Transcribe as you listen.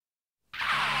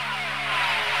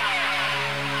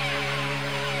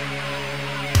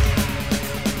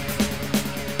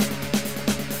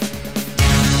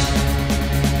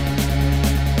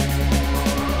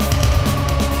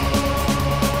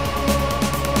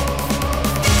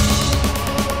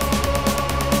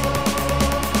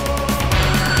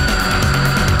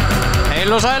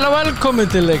Heil og sæl og velkomin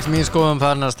til leiks mín skoðum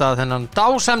farin að stað þennan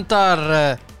dásemdar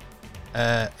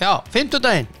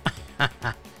fimmtudaginn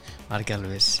var ekki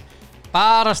alveg viss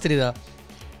bara stríða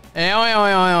já,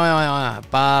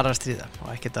 bara stríða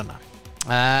og ekkert annað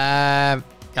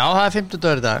já, það er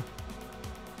fimmtudagur í dag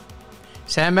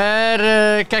sem er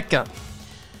geggjað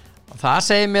og það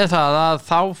segir mér það að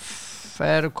þá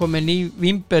er komið ný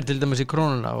vínber til dæmis í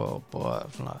krónuna og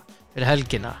svona fyrir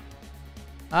helgina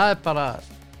það er bara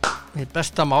mitt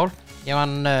besta mál ég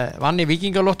vann í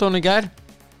Víkingalottónu í gær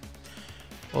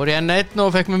og ég einn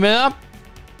og fekk mig með það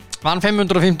vann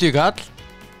 550 kall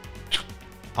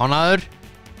ánæður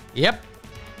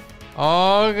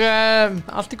og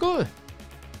allt í góðu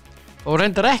og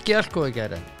reyndar ekki allt góðu í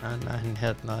gær en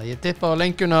hérna ég tippaði á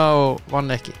lengjuna og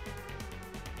vann ekki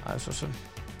það er svo sem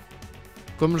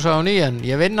gömul sá ný en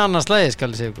ég vinn annars slæði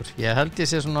skal ég segja ykkur ég held ég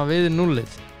sé svona við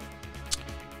núllið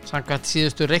samkvæmt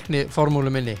síðustu reikniformúlu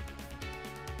minni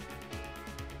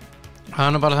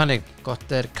það er bara þannig gott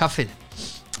er kaffið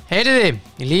heyriði,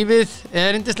 lífið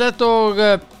er yndislegt og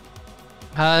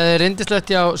það er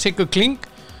yndislegt hjá Siggu Kling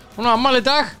hún á afmæli í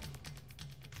dag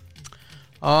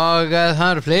og það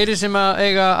eru fleiri sem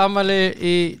eiga afmæli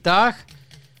í dag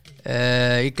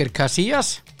Iker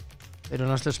Casillas eru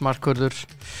næstlust markvörður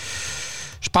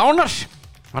Spánar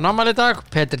hann á afmæli í dag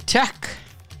Petr Cech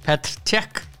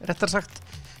réttar sagt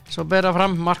svo bera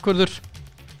fram markvörður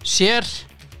Sér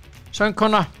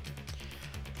söngkona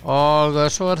og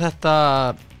svo er þetta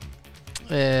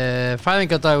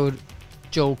fæðingadagur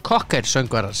Joe Cocker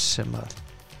söngvarans sem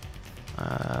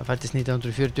fæddist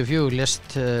 1944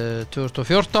 lést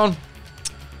 2014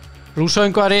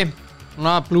 blues-söngvari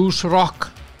blues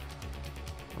rock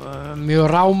mjög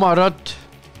ráma rödd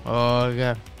og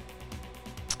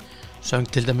söng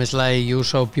til dæmis lagi You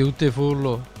So Beautiful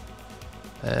og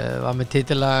var með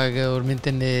titilag úr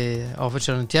myndinni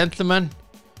Officer and Gentleman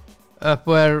Up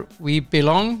Where We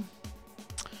Belong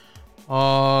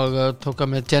og tók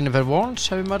að með Jennifer Warnes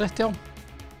ef ég maður rétt já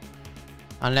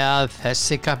þannig að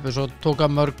þessi kappi svo tók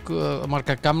að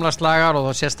marga gamla slagar og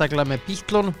þá sérstaklega með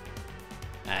Beatlunum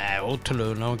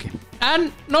ótrúlegur náungi en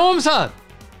nóg það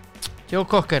Joe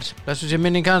Cocker, blessu sér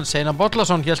minning hans Einar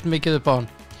Bollason hélt mikið upp á hann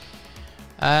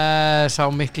sá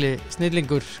mikli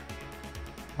snillingur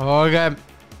og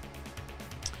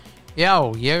já,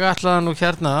 ég ætlaði nú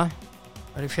hérna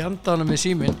það í fjandanum með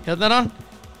síminn hérna er hann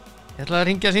ég ætlaði að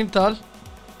ringja símtal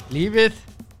lífið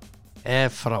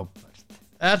er frábært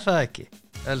er það ekki,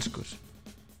 elskur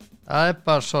það er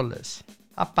bara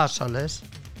svoleiðis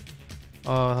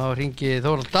og þá ringi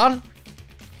Þórald Dan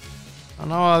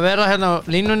hann á að vera hérna á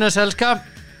línunni selska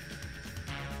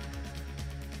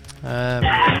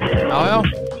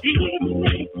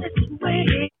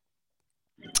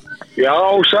Já,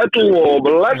 sæll og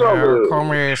blessaður.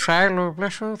 Komið sæl og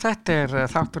blessaður, þetta er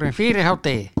þátturinn fyrir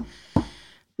hádegi.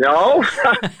 Já,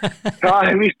 það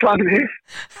er víst þannig.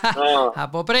 Það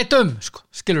er búið að breyta sko,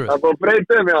 skilur við. Það er búið að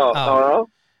breyta já.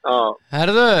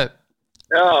 Herðu,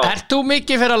 já. Ert þú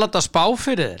mikið fyrir að láta spá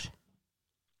fyrir þér?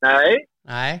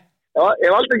 Nei. Já, ég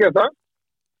hef aldrei gert það.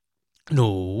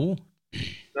 Nú.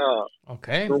 Já. Ok.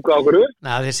 Nú hvað okkur?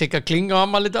 Nei, þið Sigga Kling á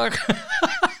afmæli í dag.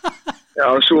 Já,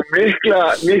 svo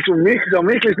mikla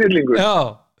snillingur. Já.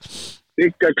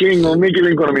 Sigga Kling og mikil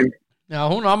vinkona mín. Já,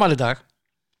 hún á afmæli í dag.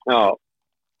 Já.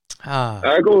 Það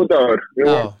er góð dagur.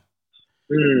 Já.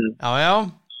 Já.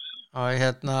 Og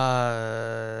hérna,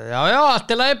 já,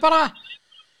 allt í lagi bara.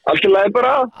 Allt í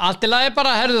lagi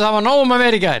bara, herðu það var nóg að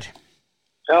vera í gær.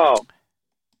 Já.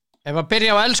 Ef að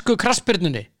byrja á elsku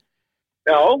krassbyrnunni.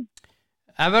 Já.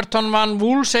 Everton vann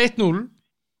Wolves 1-0.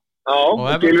 Já,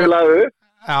 og Gylfi lagði upp.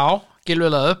 Já, Gylfi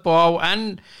lagði upp og á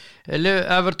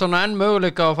Everton á enn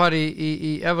möguleika að fara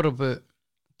í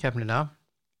Evrópukeppnina.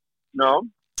 Já.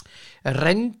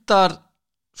 Reyndar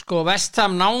sko West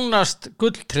Ham nánast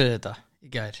gulltryggði þetta í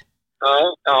gær.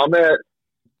 Já, með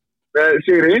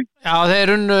sigri. Já, þeir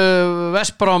unnu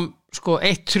West Brom sko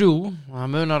 1-3 og það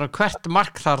munar að hvert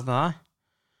mark þarna.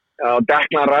 Já,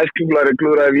 Declan Rice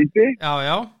klúðraði víti.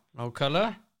 Já,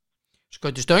 nákvæmlega.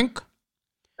 Skauti stöng.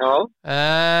 Já.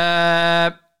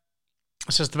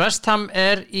 West Ham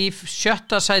er í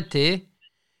 7. sæti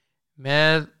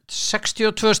með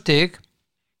 62 stig.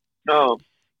 Já.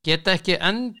 Geta ekki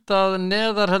endað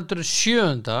neðar heldur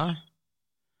 7.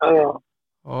 Já.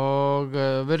 Og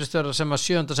virðist vera sem að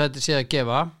 7. sæti sé að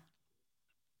gefa.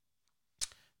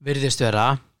 Virðist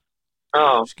vera.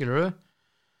 Já. Skilurðu?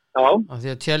 Já. Af því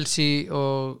að Chelsea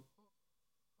og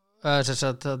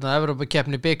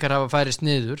Evrópukeppni bikar hafa færist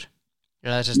niður.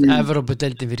 Eða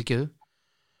Evrópudeildin fyrirgefðu.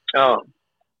 Já.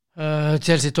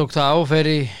 Chelsea tók það á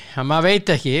fyrir, maður veit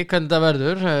ekki hvernig það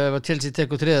verður ef Chelsea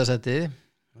tekur 3. sæti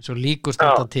svo líkur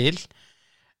standa til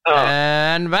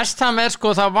en West Ham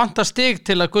sko það vantar stig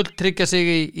til að gulltryggja sig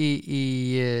í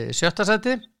 7.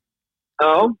 sæti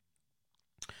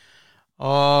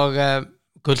og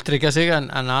gulltryggja sig en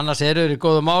annars eru þeir í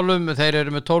góðum málum, þeir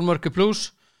eru með 12 mörk plus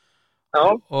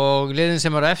og liðin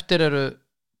sem eru eftir eru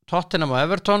Tottenham og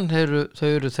Everton, þau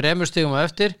eru 3 stigum á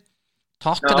eftir.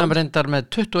 Tottenham reyndar með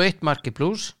 21 marki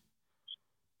plus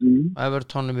og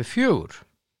Everton er með 4.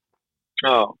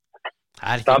 Það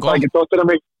er ekki gott.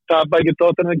 Það er ekki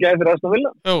Tottenham gæði fyrir Aston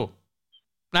Villa? Jú.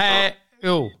 Nei,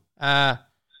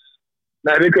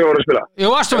 við hverju voru að spila? Jú,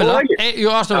 Aston Villa,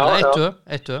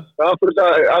 1-2. Akkur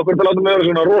það láta mig vera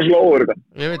svona rosalega óörgan?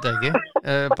 Ég veit ekki,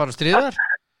 bara stríðar?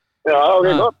 Já, ok,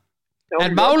 gott.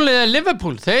 En málið er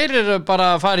Liverpool, þeir eru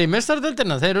bara að fara í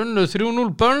meistaradeildina, þeir unnu 3-0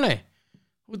 Burnley.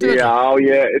 Já,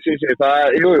 ég syns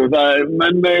það, það er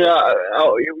menn með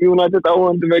United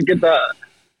áhundum við geta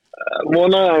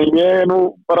vona, en ég er nú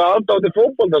bara aðdátt í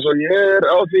fótbolta, svo ég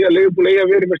á því að Liverpool eiga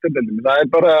að vera í meistaradeildinni. Það er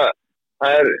bara,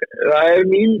 það er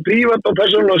mín prívat og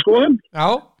persónulega skoðun.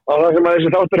 Og það sem að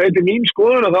þessi þáttur heitir mín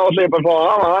skoðun og þá ætla ég bara að fá að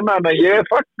hafa hana, en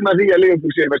ég fagnar því að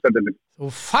Liverpool sé í meistaradeildinni. Þú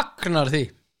fagnar því?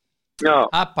 Já.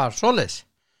 Það er bara svoleiðis?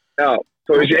 Já,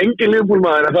 þó ég sé engin Liverpool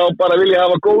maður, en þá bara vil ég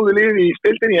hafa góðu lið í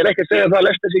deildinni. Ég er ekki að segja að það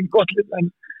lesta sig gott lið, en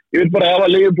ég vil bara hafa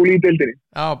Liverpool í deildinni.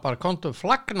 Já, bara kontu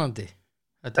flagnandi.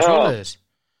 Þetta er svoleiðis.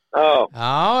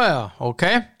 Já, ok.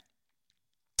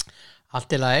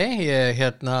 Allt í lagi, ég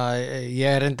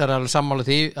er reyndar alveg sammála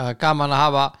því að gaman að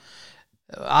hafa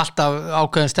alltaf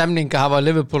ákveðin stemning að hafa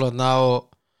Liverpool og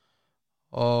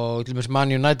til og með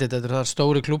Man United, þetta er það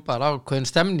stóri klúbar, ákveðin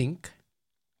stemning.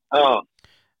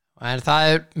 En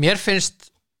það mér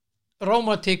finnst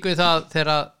rómantík við það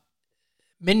þegar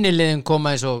minniliðin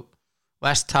koma eins og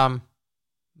West Ham,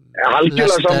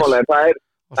 algjörlega sammála,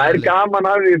 það er gaman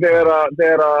af því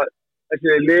þegar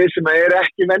þessi lið sem er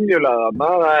ekki venjulega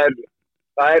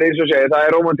það er eins og segja, það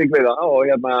er rómantík við það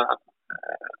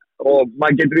og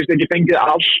maður getur vist ekki fengið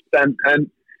allt en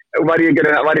var ég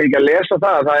ekki að lesa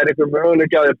það er eitthvað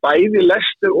möguleiki að bæði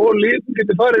Leicester og lið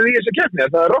getur farið í þessu keppni,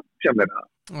 það er rótt hjá mér.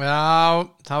 Já,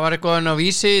 það var eitthvað á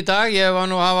vísi í dag, ég var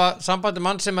nú að hafa sambandi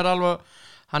mann sem er alveg,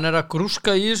 hann er að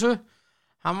grúska í þessu,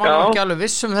 hann var ekki alveg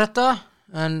viss þetta,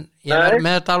 en ég verð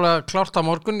með þetta alveg klárt á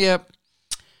morgun.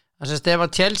 Það sést ef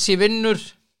að Chelsea vinnur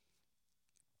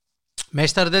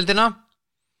meistaradeildina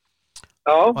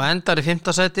og endar í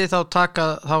 5. sæti þá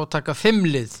taka 5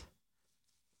 lið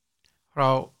frá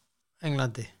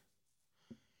Englandi.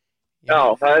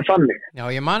 Já, það er þannig. Já,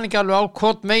 ég man ekki alveg á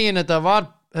hvort megin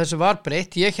þessu var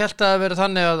breytt. Ég held að það veri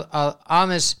þannig að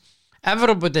aðeins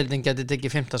Evrópudeildin geti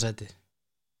tekið 5. sæti.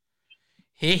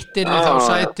 Hittir þá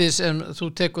sæti sem þú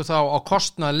tekur þá á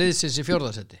kostnað liðsins í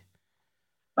 4. sæti.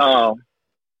 Já.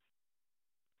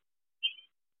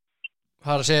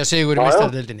 Það er að segja sigur í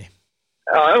meistaradeildinni.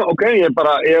 Já, ok, ég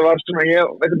var svona,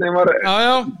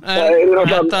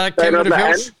 þetta kemur í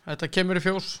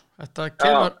fjós. Þetta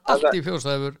kemur allt í fjós,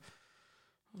 það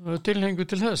hefur tilhengu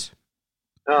til þess.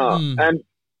 Já,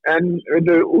 en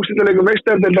veitu, úrslitaleikur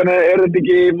meistaradeildina, er þetta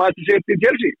ekki Manchester City í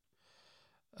Chelsea?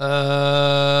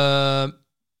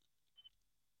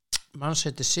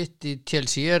 Manchester City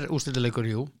Chelsea er úrslitaleikur,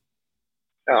 jú.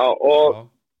 Já, og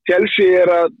Chelsea er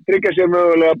að tryggja sér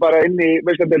mögulega bara inn í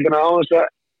meistaradeildina á þess að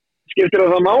skiptir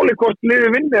það máli hvort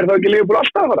liðið vinnur, er það ekki Liverpool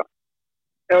alltaf að fara?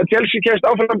 Ef Chelsea kemst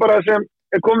áfram bara sem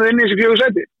er komið inn í þessi 4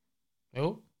 sæti? Jú.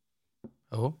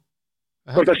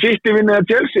 Hvort að City vinnur að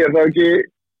Chelsea, er það ekki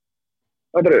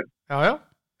aðröðu? Já.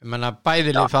 Ég menna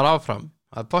bæði lið fara áfram.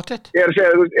 Það er pottitt. Ég er að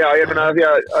segja, ég menna að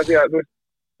því að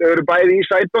þau eru bæði í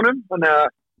sætunum, þannig að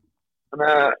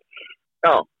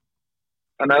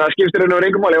það skiptir henni á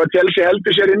engum máli. Ef að Chelsea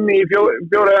heldur sér inn í 4.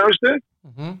 efstu,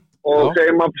 og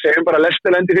segjum bara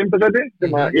Leicester lendi í 5. sæti, sem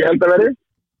ég held að verði,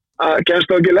 að kemst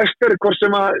þá ekki Leicester hvort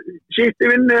sem að City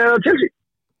vinni eða Chelsea?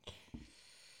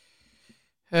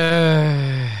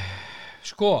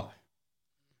 Sko,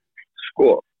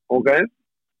 ok.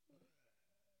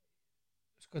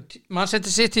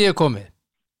 Manchester City er komið.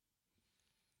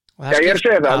 Ég er að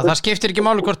segja það. Það skiptir ekki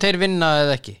máli hvort þeir vinna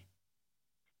eða ekki.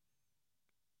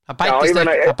 Það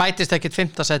bætist ekkert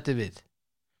 5. sæti við.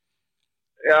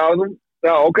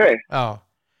 Já, ok. Já.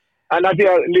 En að því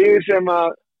að liðið sem að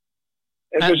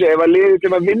ef að liðið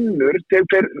sem að vinnur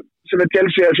sem er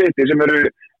Chelsea að City sem eru,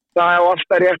 það er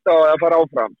alltaf rétt að fara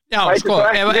áfram. Já, sko,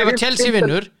 ef að Chelsea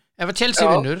vinnur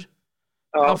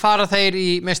þá fara þeir í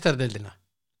meistaradeildina.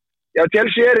 Já,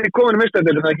 Chelsea er í komin í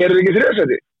meistaradeildina, það gerir ekki 3.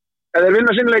 sæti. Ef þeir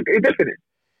vinna sinnleik í deildinni.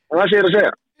 Það sé ég að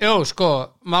segja. Jú, sko,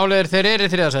 málið er þeir eru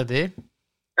í 3. sæti.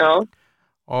 Já.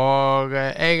 Og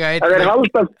eiga ef þeir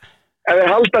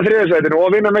halda 3. sætinu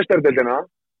og vinna meistaradeildina,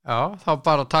 Já, þá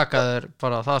bara taka þér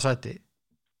bara það sæti.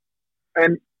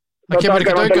 En Það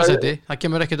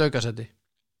kemur ekkert aukasetti.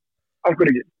 Af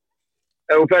hverju ekki?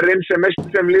 Ef þú ferð inn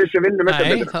sem lið sem vinnur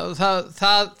Nei,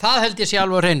 það held ég sé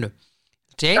alveg á hreinu.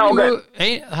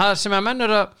 Það sem að menn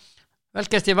eru að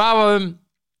velkjast í vafa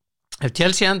ef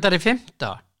Chelsea endar í 5.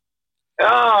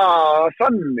 Já,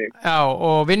 þannig. Já,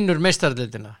 og vinnur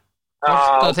meistaradeildina.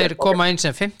 Hvort að þeir koma inn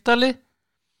sem 5. lið.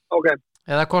 Ok.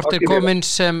 Eða hvort þeir koma inn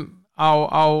sem á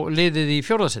liðið í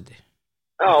 4. sæti.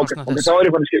 Já, ok, þá er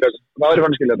ég fann að skilja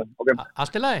þetta. Okay.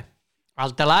 Allt í lagi,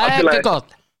 ekki gott.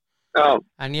 Já.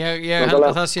 En ég held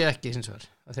að það sé ekki hins vegar.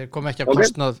 Þeir kom ekki að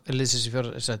kostnað liðsins í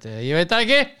 4. sæti. Ég veit það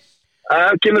ekki.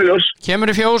 Kemur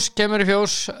í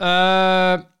fjós.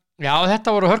 Já,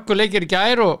 þetta voru hörkuleikir í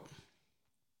gær og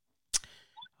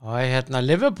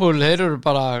Liverpool, þeir eru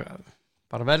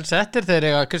bara vel settir. Þeir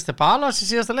eiga Crystal Palace í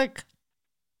síðasta leik.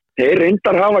 Þeir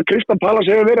reyndar hafa Crystal Palace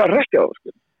hefur verið að rekja á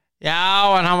það.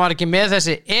 Já, en hann var ekki með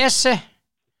þessi Ese.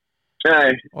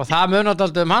 Nei. Og það munar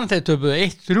dálítið hann. Þeir töpuðu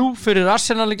 1-3 fyrir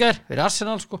Arsenal í gær. Fyrir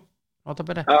Arsenal, sko.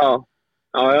 Notabene. Já.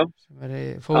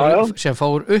 Sem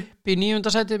fór upp í 9.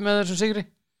 sæti með þessum sigri.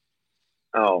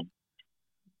 Já.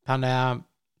 Þannig að,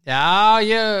 já,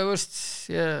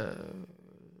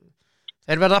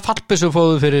 þeir verða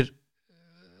fallbyssufóðu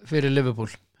fyrir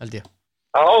Liverpool, held ég.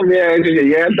 Já,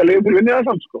 ég held að Liverpool vinni það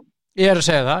samt, sko. Ég er að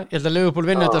segja það. Ég held að Liverpool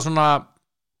vinni þetta svona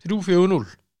 3-4-0.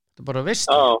 Þetta er bara vist.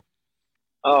 Já.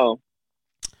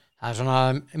 Það er svona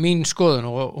mín skoðun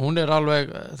og hún er alveg,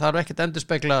 það er ekkert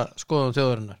endurspegla skoðun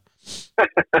þjóðarinnar.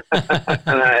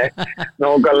 Nei,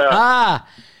 nákvæmlega.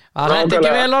 Var þetta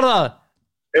ekki vel orðað?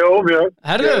 Jú, mjög.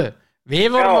 Herðu, við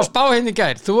vorum að spá hérna í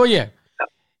gær, þú og ég.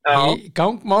 Í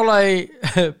gangmála í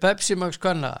Pepsi Max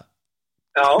kvenna.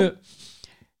 Já.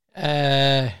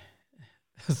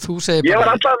 Þú segir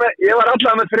bara... Ég var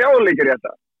alltaf með 3 leikir í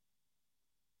þetta.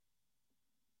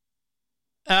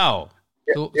 Já.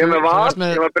 Ég með Val,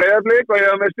 ég með Breiðablik og ég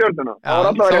með Stjörnuna.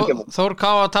 Þór K.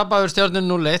 að tapa yfir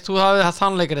Stjörnunu 0-1, þú hafið haft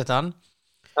þann leikir réttan.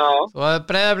 Já. Þú hafið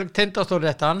Breiðablik Tindastór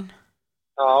réttan.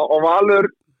 Já, og Valur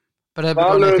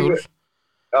Breiðablik 1-0.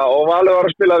 Já, og Valur var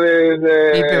að spila við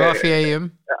IBVF í Eyjum.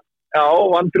 Já,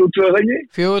 vann 3-2 það ekki?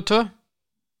 4-2.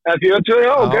 4-2,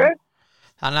 já, ok.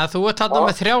 Þannig að þú ert þarna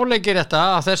með 3 leikir rétta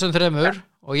af þessum 3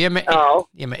 og ég með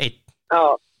 1. Já.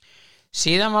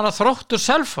 Síðan var það Þróttur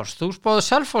Selfoss. Þú spáði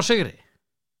Selfoss sigri.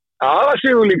 Já, það var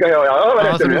sigur líka, já, það var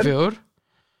eftir mér. 3-4.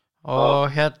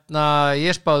 Og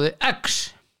ég spáði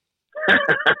X.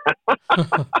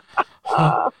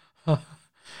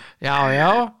 Já.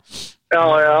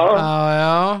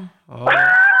 Og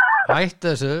hætti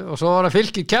þessu. Og svo var það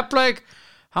Fylkir Keflavík.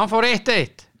 Hann fór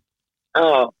 1-1. Já.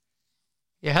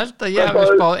 Ég held að ég hefði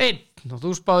spáð 1 og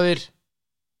þú spáðir...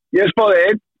 Ég spáði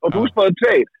 1 og þú spáði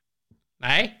 2.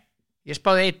 Nei, ég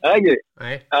spáði 1. Ekki?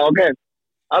 Nei. Já, ok.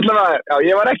 Allavega, já,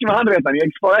 ég var ekki með hann réttan, ég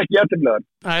spáði ekki jafntefliðar.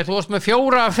 Nei, þú varst með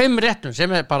 4 af 5 réttum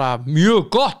sem er bara mjög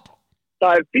gott.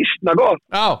 Það er býsna gott.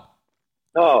 Já.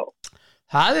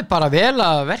 Það er bara vel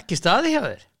að verka í staði hjá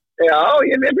þér. Já,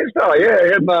 ég finnst það.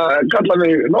 Ég kalla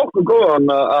mig nokkuð góðan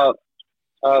að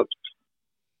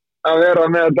vera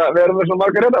með svona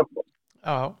margar réttar.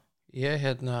 Já, ég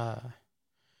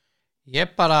vil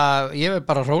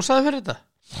bara rósa þig fyrir þetta.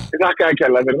 Ég þakkaði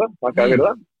kærlega fyrir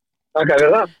það.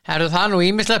 Herru, það nú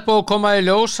ýmislegt búið að koma í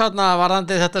ljós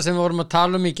varðandi þetta sem við vorum að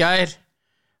tala um í gær,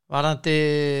 varðandi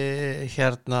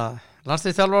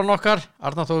landsliðsþjálfarinn okkar,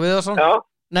 Arnar Þór Viðarsson. Já.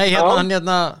 Nei, hann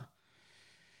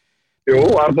Jú,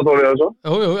 Arnar Þór Viðarsson.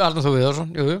 Jú, Arnar Þór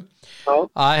Viðarsson, jú. Já.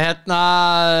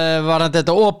 Að varðandi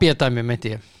þetta OB-dæmi,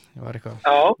 meinti ég. Var eitthvað.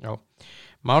 Já.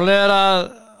 Málið er að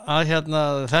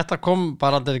þetta kom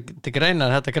bara til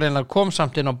greina, þetta greina kom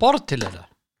samt inn á borð til þetta.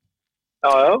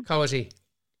 Já. KSÍ.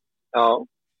 Já.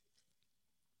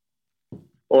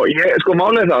 Og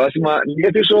málið er það sem að ég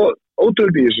fyrir svo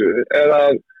ótrúld í þessu er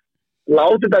að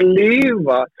láta þetta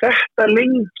lifa þetta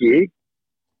lengi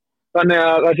þannig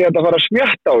að það sé að fara að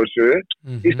smjatta á þessu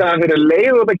í staðan fyrir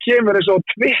leið og þetta kemur eins og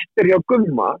Twitter hjá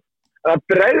Gumma að það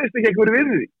bregðist ekki einhver við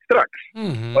því strax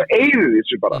og eyður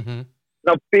þessu bara.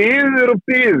 Þá byður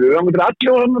þá myndir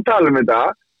allir að tala um þetta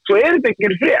svo er þetta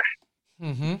ekki frétt.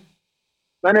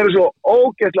 Þannig er það svo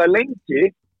ógeðslega lengi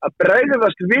að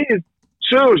bregðast við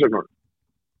sögursögnum.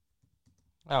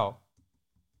 Já.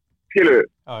 Skilur.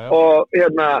 Já. Og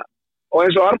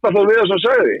eins og Arnar Þór Viðarsson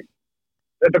sagði,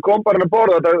 þetta kom bara með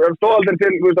borð, þetta stóð aldrei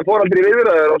til, það fór aldrei í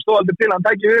viðræður og stóð aldrei til að hann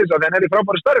tæki við þess að hann er í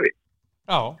frábæru starfi.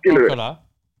 Já, okkurlega.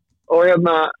 Og hefðu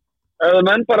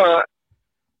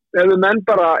menn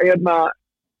bara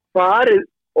farið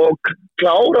og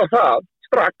klára það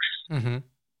strax,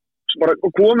 bara, og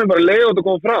komið bara leið og þetta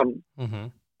kom fram,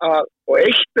 og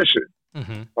eitt þessu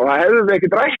og það hefðu við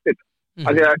ekkert rætt þetta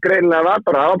af því að greinilega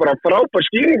það var bara frábær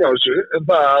skýring á þessu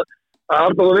það að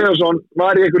Arnór Viðarsson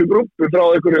var í einhverju grúppu frá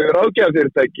einhverju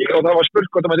ráðgjafafyrirtæki og það var spurt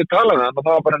hvort það mætti tala með hann og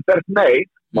það var bara þert nei,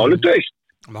 málið dautt.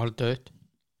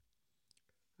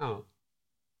 Já.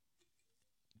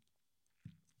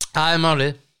 Það er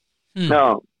málið. Já.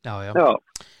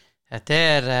 Þetta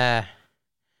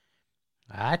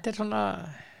er svona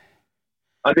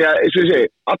af því að, eins og ég segi,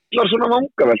 allar svona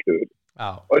vangaveltur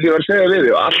og því að vera að segja við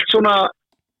því og allt svona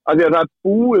af því að það er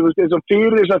búið, þú veist, eins og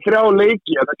fyrir þess að 3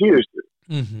 leiki að það síðustu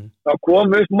þá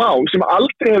kom upp mál sem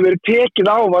aldrei hefur verið tekið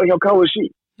á var hjá KSÍ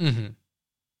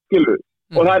skilur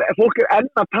og það fólk enn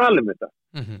að tala um þetta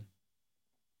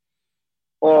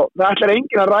og það ætlar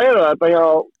enginn að ræða þetta hjá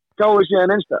KSÍ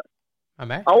en einstæð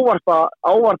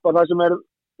ávarpa það sem er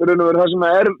það sem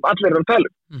er allir að tala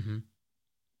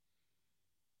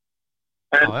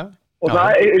og það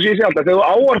er, eins og ég sé alltaf, þegar þú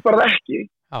ávarpar það ekki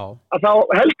að þá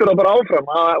heldur það bara áfram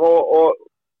og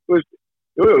þú veist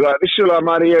það er vissulega að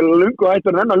maður er lungu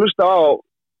hættur en að hlusta á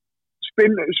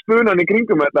spunan í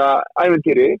kringum þetta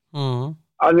æventýri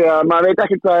af því að maður veit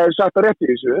ekkert hvað er sagt að rétt í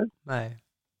þessu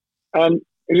en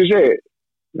eins og ég segi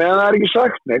meðan það er ekki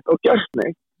sagt neitt og gert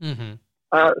neitt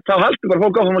þá heldur bara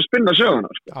fólk áfram að spinna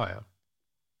söguna sko.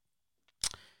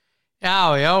 Já,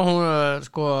 hún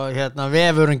sko,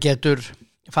 vefurinn getur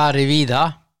farið víða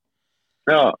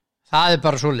það er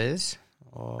bara svoleiðis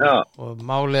og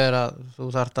málið er að þú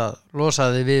þarft að losa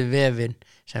þig við vefinn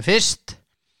sem fyrst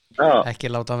ekki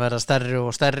láta hann vera stærri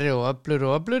og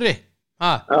öfluri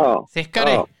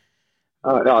þykkari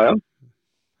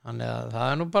þannig að það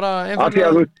er nú bara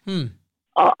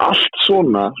allt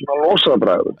svona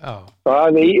losabræður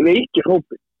það veikir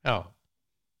hópin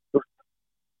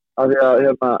af því að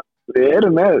við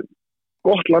erum með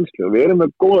gott landslið við erum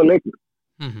með góða leikmenn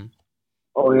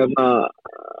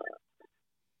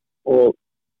og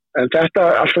en þetta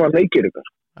alltaf að meikir þetta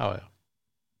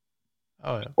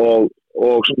og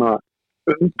svona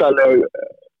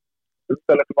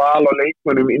undarlegt val á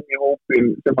leikmönnum inn í hópin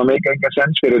sem að meika enga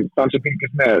sens fyrir þann sem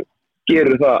fylgist með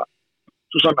gerir það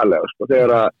svo sannarlega sko,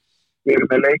 þegar að við erum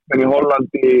með leikmenn í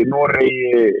Hollandi,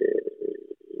 Noregi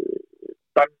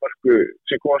Danmörku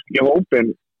sem komast ekki í hópin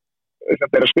sem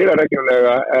er að spila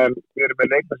reglulega en við erum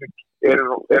með leikmenn sem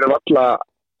eru alla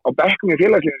á bekknum í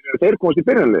félagsliðinu sem þeir komast í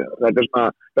byrjanlið þetta er svona,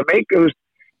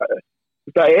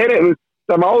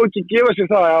 það má ekki gefa sér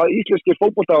það að íslenskir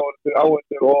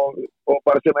fótboltaáhundir og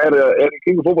bara sem er í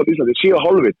kringum fótbolt í Íslandi síðan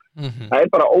hálfvit það er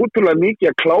bara ótrúlega mikið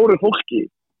að kláru fólki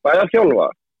bæða að þjálfa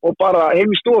og bara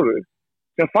heim í stofu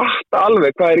sem fatta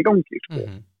alveg hvað er í gangi sko.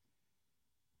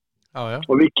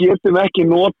 Og við getum ekki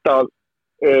notað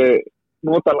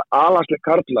alanslega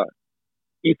karla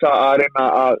í það að reyna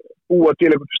að búa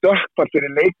til einhvern stökkfall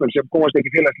fyrir leikmenn sem komast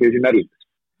ekki félagsliðið í nærlið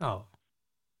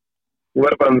þú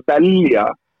verður bara að velja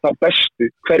það bestu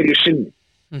hverju sinni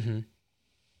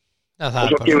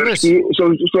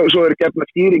og svo eru gefna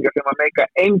skýringar sem að meika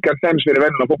engan sens fyrir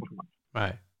vennulega fótboltamann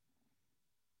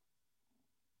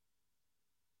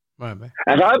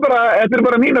en það er bara þetta er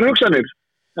bara mínar hugsanir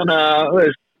þannig að þú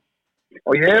veist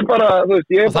og ég er bara þú veist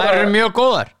og það eru mjög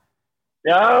góðar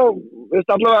já þú veist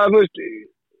allavega þú veist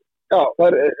já það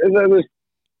er þú veist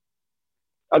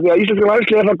að því að íslenska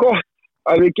landslið er það gott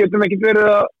að við getum ekki verið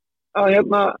að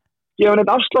gefa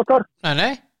neitt afsláttar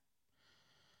nei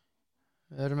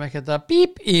við erum ekki að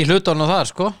bíp í hlutunum þar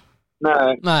sko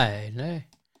nei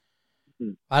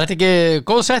var þetta ekki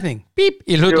góð setning bíp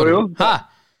í hlutunum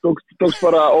tókst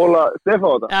bara Óla Stefa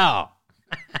á þetta já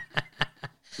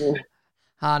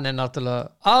hann er náttúrulega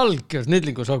algjör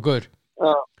snillingur svo gaur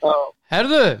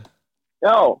herðu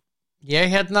já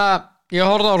ég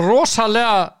horfði á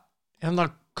rosalega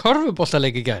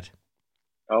körfuboltaleik í gær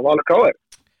já Valur KR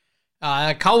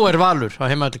já KR Valur á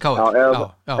heimavelli KR já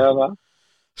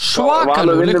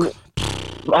svakalur leik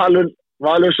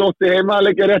Valur sótti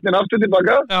heimaleikja réttin aftur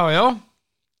tilbaka já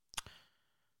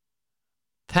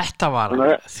þetta var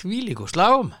þvílíkur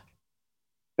slagum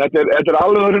þetta er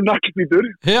alveg nakkbítur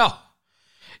já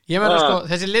ég meina sko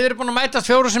þessi lið eru búin að mætast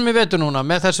 4 sem ég vetur núna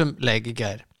með þessum leik í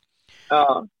gær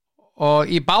og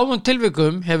í báðum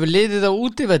tilvikum hefur liðið á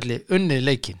útivelli unnið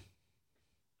leikinn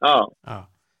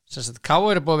sem sagt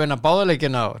KR er búin að vinna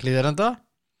báðaleikina á Hlíðarenda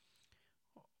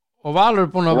og Valur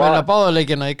er búin að vinna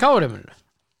báðaleikina í KR-inu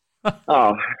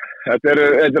þetta er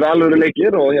alveg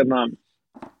leikir og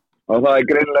það er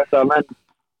greinlegt að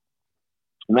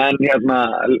menn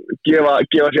gefa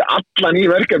sér allan í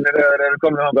verkefni þegar þeir eru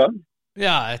komin þangað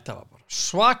já, þetta var bara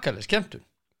svakaleg skemmtun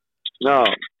já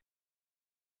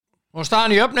og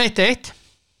staðan í jöfn 1-1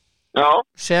 já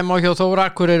sem á hjá Þór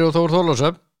Akureyri og Þór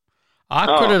Þorlákshöfn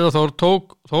Akureyri og Þór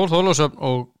tók Þór Þorláksson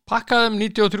og pakkaði þeim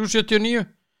 93-79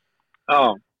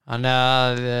 þannig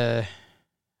að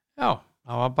já,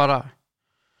 það var bara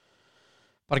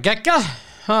geggjað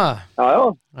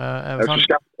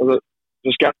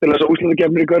svo skemmtilega þess að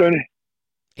úrslitakefnir í körfunni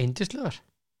yndislegar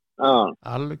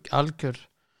algjör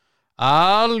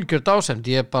dásemd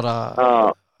ég bara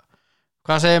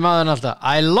hvað segir maðurinn alltaf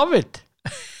I love it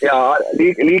já,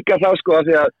 líka það sko að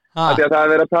því að það er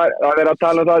verið að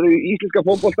tala um það í íslenska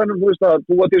fótboltanum, þú veist að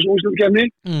búa til þessu úrslitakefni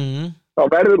þá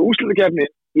verður úrslitakefni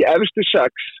í efstu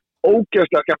 6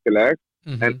 ógeðslega skemmtileg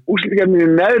en úrslitakefni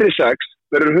í neðri 6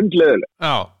 verður hundleiðileg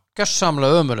já,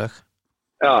 gersamlega ömuleg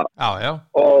já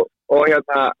og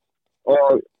hérna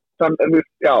og þannig,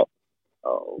 já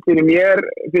fyrir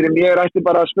mér ætti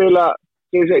bara að spila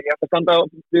ég ætti að standa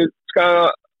við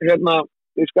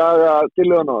Skaga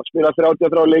tillöguna og spila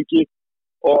 33 leiki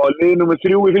og lið nummer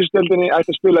 3 í fyrstdeildinni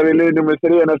ætti að spila við lið nummer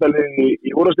 3 næsta lið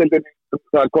í úrvalsdeildinni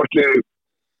það hvort lið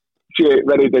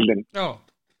verði í deildinni já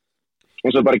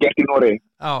eins og bara gert í Noregi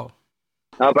já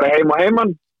það var bara heim og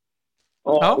heiman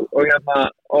og hérna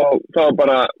og það var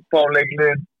bara fáleik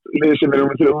lið sem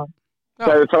nummer 3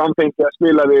 það er framfengt að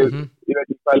spila við ég veit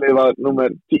ekki hvað lið var nummer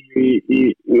 10 í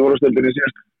úrvalsdeildinni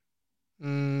síðast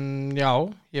já,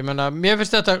 ég meina mér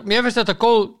finnst þetta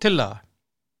góð tillaga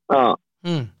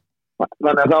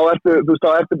þannig að þá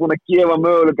ertu búin að gefa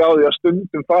möguleika á því að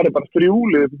stundum fari bara 3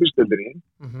 lið upp í fyrstdeildinni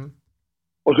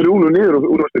og 3 lið niður úr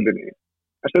úrvalsdeildinni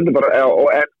en stundum bara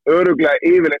en örugglega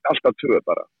yfirleitt alltaf 2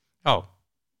 bara já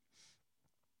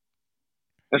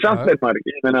en samt veit maður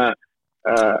ekki ég meina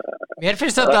mér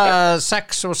finnst þetta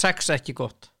 6 og 6 ekki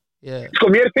gott sko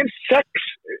mér finnst 6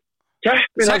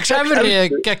 efri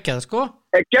geggjað sko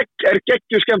er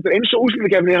geggju skemmtur eins og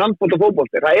úrslitakefni í handbolta og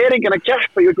fótbolta það er enginn að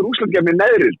keppa í ykkur úrslitakefni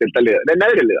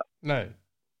neðri liða nei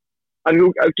þannig þú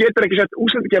getur ekki sett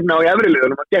úrslitakefni á í efri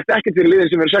liðunum það gett ekkert fyrir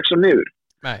liðin sem eru 6 og niður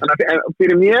þannig að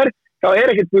fyrir mér þá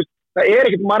er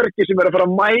ekkert margir sem er að fara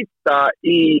að mæta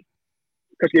í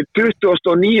kannski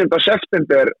 29.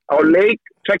 september á leik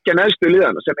tveggja neðstu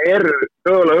liðana sem eru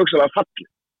mögulega hugsalega falli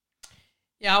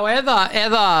já,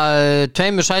 eða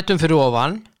 2 sætum fyrir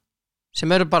ofan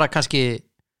sem eru bara kannski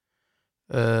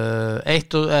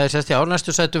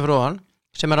næstu sætum fyrir ofan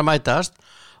sem eru að mætast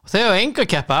og þau hafa enga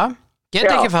keppa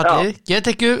geta ekki fallið,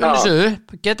 geta ekki unnið sig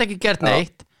upp geta ekki gert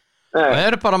neitt og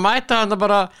eru bara að mæta hann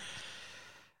bara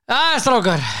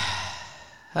strákar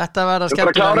þetta verða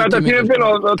skemmtilega klára þetta tímabil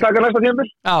og taka næsta tímabil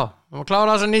já, og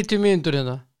klára þessar 90 mínútur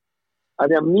hérna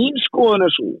að því að mín skoðun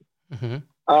er svo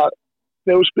að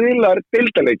þegar þú spilar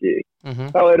deildaleiki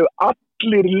þá eru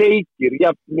allir leikir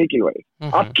jafn mikilvægir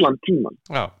allan tíman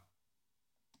já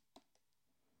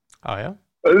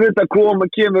auðvitað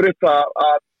kemur upp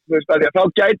að þú veist að þá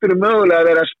gætur mögulega að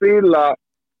vera að spila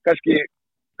kannski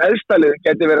efstalið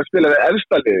gæti verið að spila við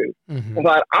efstalið og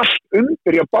það er allt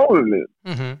undir hjá báðum liðum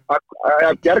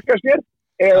að bjarga sér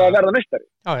eða að verða meistari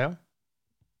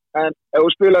en ef þú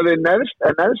spila við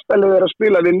neðstalið er að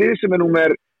spila við lið sem er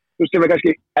númer sem er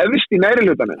kannski efst í neðri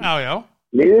hlutanum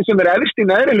liðið sem er efst í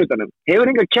neðri hlutanum hefur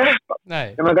enga keppa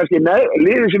en kannski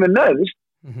liðið sem er neðst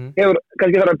hefur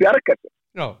kannski þarf að bjarga sér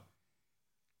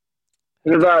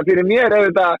þetta fyrir mér er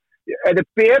þetta er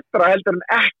betra heldur en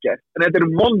ekkert en þetta er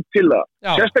vond til það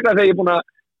sérstaklega þegar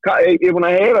ég er búin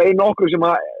að heyra í nokkru sem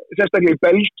að sérstaklega í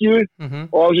Belgíu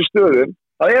og á þessu stöðum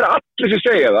það er allir sem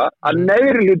segja það að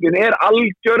neðri hlutin er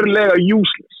algjörlega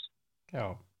useless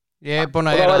ég er búin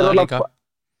að heyra það líka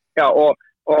já og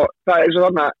það er eins og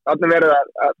þarna verið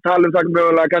að tala um það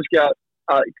mögulega kannski að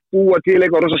búa til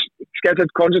eitthvað rosa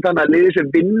skemmtilegt koncept þannig að liði sem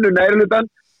vinnur neðri hlutan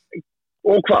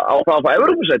og hvað á það að fá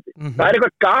Evrópusæti það er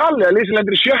eitthvað galið að lið sem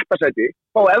lendir í 7. sæti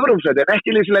fá Evrópusæti en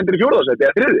ekki lið sem lendir í 4. sæti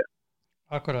eða 3.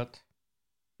 akkurat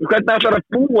hvernig ætlar að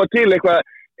búa til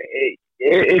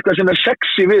eitthvað sem er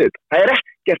sexy við það er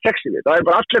ekkert sexy við það er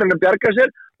bara allir að bjarga sér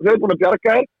og þau er búin að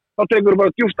bjarga þér þá tekur þú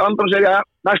bara djúpt andan og segja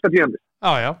næsta tímabilið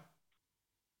já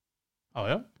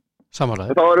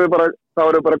samanlega þá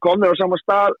erum við bara komnir á sama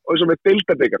stað og eins og með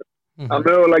deildabikar að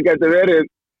mögulega getur verið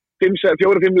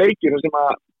 4-5 leikir sem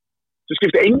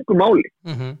skiptir engu máli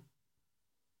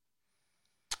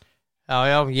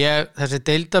þessi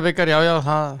deildabikar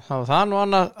það nú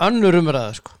önnur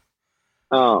umræða sko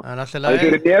en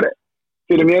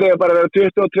fyrir mér er bara að vera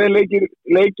 22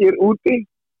 leikir úti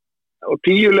og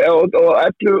 10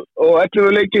 og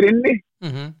 11 leikir inni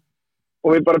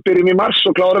og við bara byrjum í mars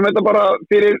og klárum þetta bara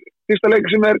fyrir fyrsta leik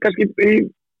sem er kannski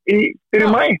fyrir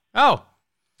mæ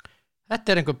þetta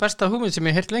er einhver besta hugmynd sem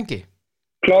ég heyrt lengi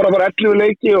klára bara 11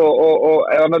 leiki og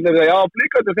ef hann er já,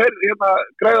 Blikarnir þeir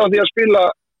græða því að spila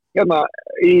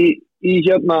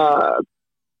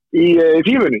í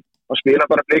fífunni og spila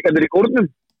bara Blikarnir í Kórnum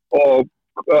og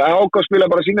Háka spila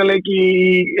bara sína leiki í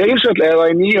Egilshöll eða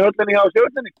í nýju höllinni á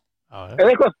Stjörnunni eða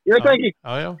eitthvað, ég veit það ekki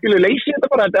skilu, leysi þetta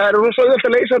bara, þetta rosa auðvelt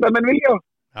að leysa þetta að menn vilja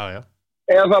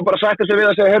eða það bara sætta sig við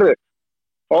að segja, herðu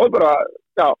og bara,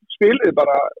 spilið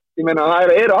bara ég meina,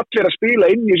 það eru allir að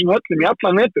spila inn í þessum höllum í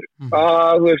allan vetur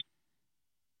þú veist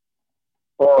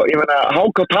og ég meina,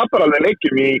 Háka tapar alveg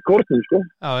leikjum í Kórnum, sko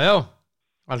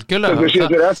algjörlega,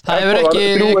 það hefur ekki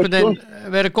einhvern veginn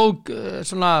verið góð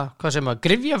svona, hvað sem að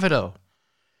grifja fyrir þá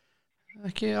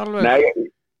ekki alveg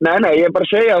nei, ég er bara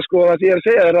að segja sko, það ég er að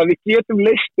segja er að við getum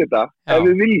leyst þetta ef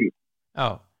við viljum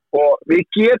og við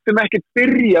getum ekki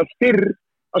byrjað fyrr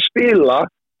að spila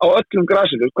á öllum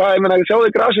grasinu, hvað ég meina, sjáðu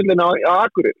grasinu á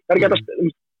Akureyri, það er ekki að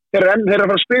þeir eru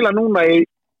að fara að spila núna í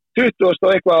 20.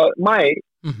 og eitthvað mæ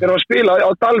þeir eru að spila á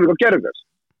Dalvík og Gerðugras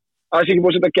það sé ekki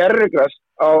búið að setja Gerðugras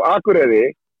á Akureyri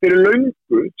fyrir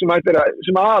löngu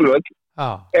sem aðalvöld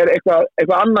er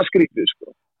eitthvað annað skrítið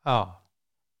sko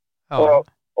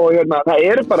og hérna, það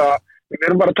er bara við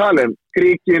erum bara að tala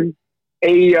Kríkin,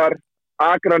 Eyjar,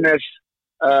 Akranes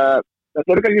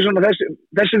þetta eru kannski svona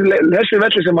þessi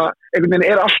velli sem að einhvern veginn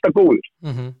er alltaf góður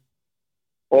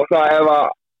og það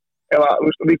ef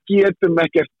við getum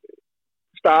ekkert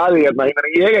staði hérna,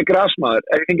 ég er grasmaður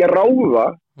ef ég fengi að ráða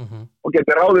og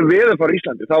geti ráðið við að fara í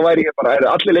Íslandi, þá væri ég bara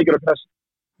allir leikir á press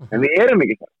en við erum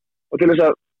ekki það og til þess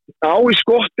að ná í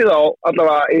skottið á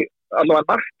allavega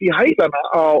nakt í hælana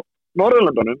á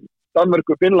Norðurlandunum,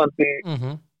 Danmörku, Finnlandi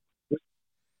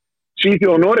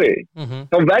Svíþjóð og Noregi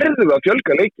þá verðum við að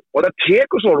fjölga leiki og það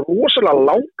tekur svo rosalega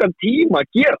langan tíma að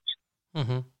gerast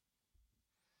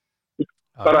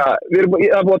bara, það er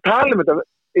búið að tala um þetta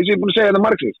eins og ég er búin að segja þetta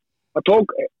margsins það tók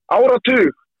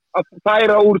áratug að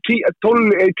færa úr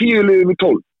 10 liðum í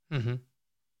 12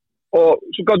 og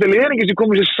svo gátti liðningi sem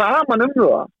komið sér saman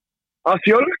það að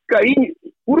fjölga í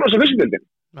úrvalsa fyrstudildin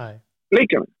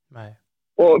leikjana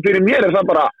og fyrir mér er það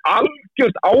bara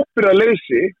algjört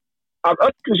ábyrgðarleysi af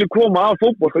öllum sem koma af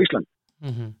fótbolta á Íslandi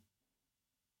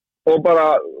og bara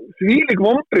þvílík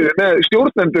vonbrigði með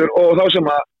stjórnendur og þá sem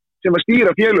að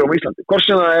stýra félögum á Íslandi hvort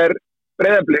sem það er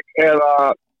Breiðablik eða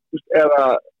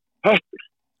Höttur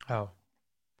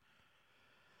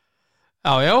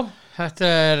Já,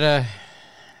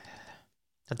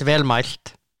 þetta er vel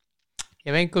mælt ég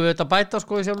hef engu við þetta bæta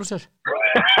sko í sjálfu sér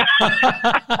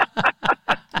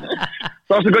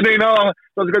Sástu hvernig ég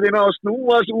ná að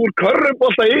snúast úr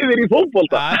körfubolta yfir í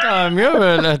fótbolta þetta var mjög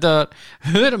vel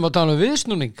við erum að tala um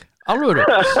viðsnúning alvöru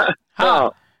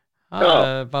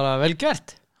bara vel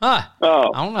gert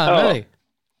ánægður með þig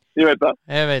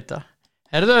ég veit það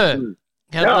herðu,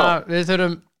 hérna við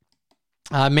þurfum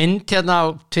að mynd hérna á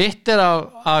Twitter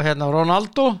af hérna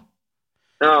Ronaldo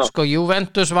sko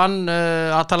Juventus vann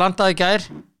Atalanta í gær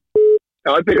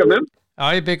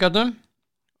í byggarnum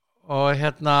og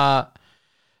hérna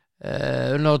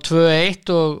unna á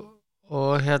 2-1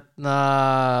 og hérna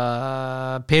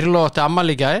Pirlo átti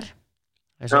afmæli í gær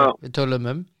eins og við tölum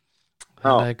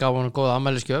þannig gaf hann góða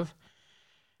afmælisgjöf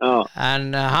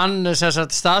en hann sem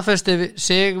sagt staðfesti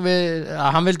sig við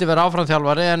að hann vildi vera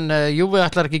áframþjálfari en Juve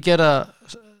ætlar ekki gera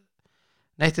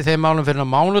neitt í þeim málum fyrir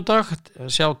mánudag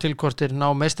sjá til hvort þeir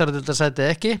ná meistaradeildarsæti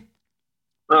ekki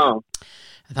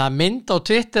en það er mynd á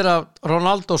Twitter af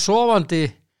Ronaldo sofandi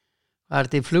hvað er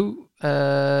þetta í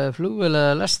flugvél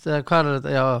eða lest eða hvað er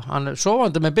þetta hann er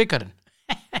sofandi með byggarinn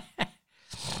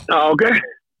ok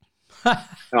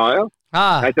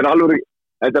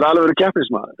þetta er alveg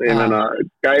keppnismaður ég meina,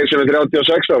 gæði sem er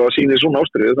 36 ára og sýnir svona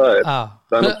ástriðu það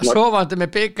er sofandi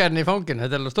með byggarinn í fangin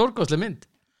þetta er alveg stórkostleg mynd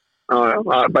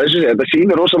þetta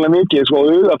sýnir rosalega mikið sko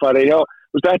auðafari hjá,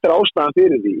 þetta er ástæðan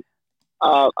fyrir því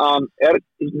að hann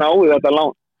náði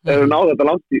þetta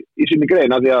langt í sinni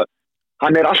grein af því að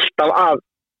hann er alltaf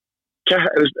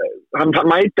hann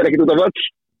mætir ekkert út af völl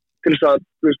til þess að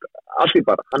allt í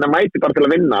bara, hann mætir bara til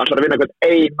að vinna allar að vinna hvern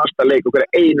einasta leik og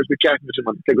hvern einustu keppni sem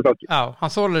hann tekur þátt í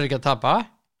hann þolir ekki að tapa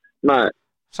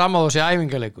sama þó sé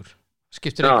æfingaleikur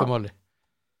skiptir engu máli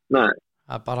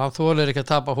bara hann þolir ekki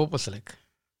að tapa fótboltaleik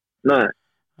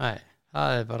Nei,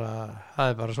 það er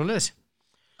bara svo leiðis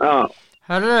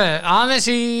Hörru, aðeins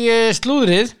í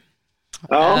slúðrið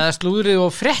slúðrið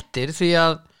og fréttir því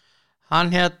að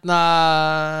hann hérna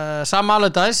Sam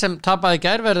Allardyce sem tapaði í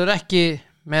gær verður ekki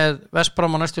með West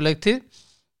Brom á næstu leiktíð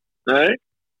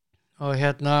og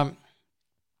hérna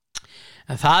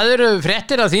en það eru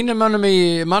fréttir af þínum mönnum í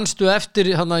manstu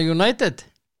eftir hana United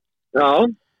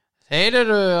þeir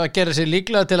eru að gera sér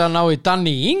líklega til að ná í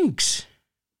Danny Ings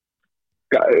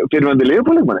Fyrirvændi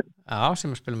Liverpool-leikmanni?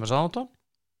 sem spilum með Southampton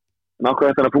En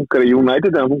ákveð þetta að funkar í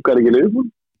United en það funkar ekki í Liverpool?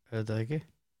 Þetta ekki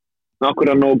Akkur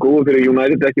er hann nógu góður fyrir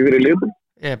United, ekki fyrir Liverpool?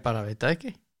 Ég bara veit það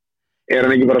ekki. Er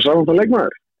hann ekki bara Southampton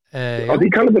leikmaður? Á því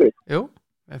kalibri? Jú,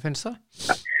 ég finnst það.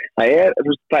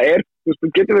 Þú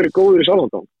getur verið góður í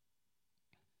Southampton.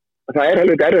 Það er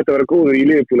helviti erfitt að vera góður í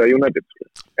Liverpool eða United,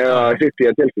 eða City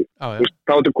eða Chelsea.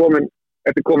 Þá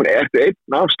ertu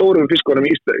einn af stórum fiskunum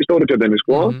í stóru tjöldinni,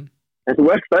 sko. En þú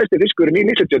ert stærsti fiskurinn í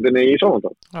litlu tjöldinni í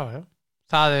Southampton. Já.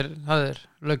 Það er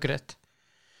löggrétt.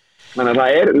 Þannig að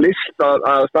það er list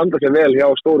að standa sér vel hjá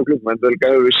stóru klubum, en það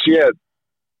hefur við séð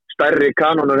stærri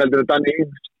kanónur heldur en Danny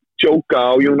Ings tjóka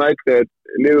á United,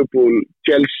 Liverpool,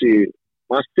 Chelsea,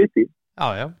 Man City.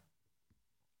 Já.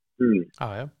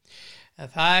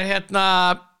 Það er hérna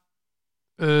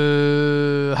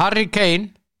Harry Kane.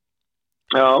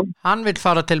 Já. Hann vill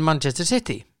fara til Manchester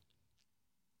City.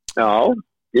 Já,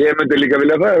 ég myndi líka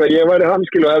vilja það ef ég væri hann,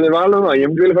 skilu, ef þið valum það. Ég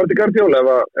myndi vilja fara til Guardiola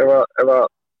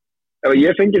ef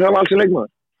ég fengi það val sem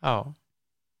leikmaður. Já.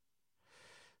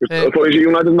 Þó þessi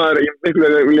United maður, ég miklu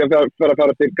vilja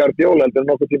fara til Guardiola heldur en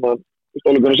nokkuð tíma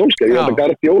Ole Gunnar Solskjær. Ég held að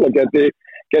Guardiola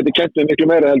geti kent við miklu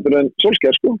meira heldur en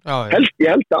Solskjær, sko. Ég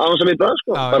held að annars að vita það,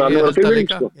 sko.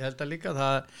 Ég held að líka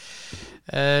það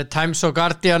Times og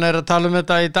Guardian er að tala um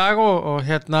þetta í dag og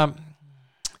hérna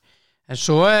en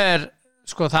svo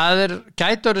sko það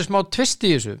gætur smá tvist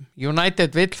í þessu.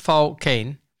 United vill fá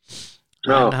Kane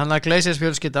en hann að Glazers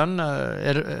fjölskyldan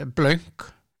er blöng,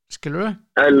 skilur við?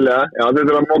 Já,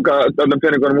 þetta að móka allan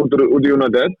peningunum út í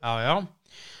United. Já.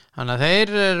 Þannig að þeir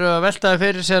eru að veltaði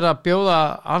fyrir sér að bjóða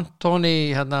Anthony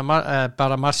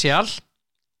bara Martial.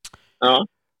 Já.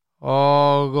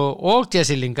 Og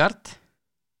Jesse Lingard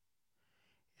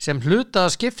sem hluta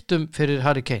skiptum fyrir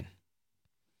Harry Kane.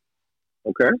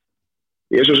 Ok.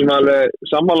 Ég svo sem alveg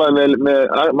sammálaði með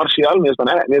Martial, mér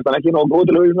finnst hann ekki nógu góð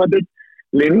til að vera United.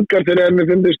 Lingard þegar mér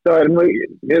finnst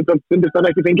hann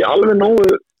ekki fengi alveg nógu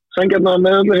sanngjarna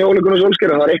með hjá Ole Gunnar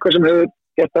Solskjær. Það eitthvað sem hefur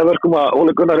gett að verkum að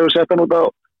Ole Gunnar hefur sett hann út á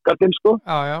gattinn, sko.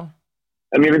 Já.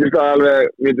 En mér finnst það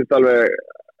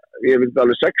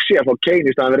alveg sexy að fá Kane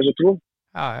í staðan verið svo trú.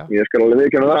 Já. Ég skal alveg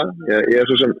viðurkenna það. Ég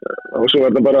svo sem, og svo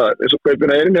það bara, eins og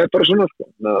kaupina er bara svona, sko.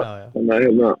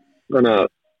 Þannig að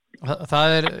það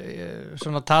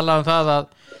svona talað um það að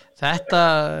þetta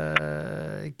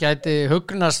gæti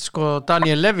hugnast, sko,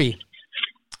 Daniel Levy.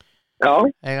 Já.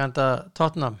 Eiganda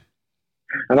Tottenham.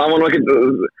 En það var nú ekki,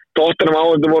 Tottenham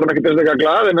áhendur voru ekki þess að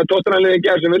glaði með Tottenham liði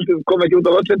gær sem vildi koma ekki út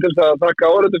á völlin til að þakka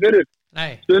áhörðu fyrir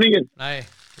stuðningin. Nei.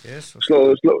 Jesus.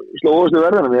 Slóðustu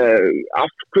verðanum.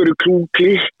 Af hverju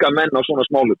klikka menn á svona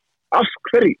smálum? Af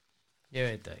hverju? Ég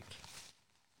veit það ekki.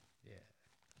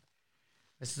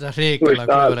 Þetta er hrikalega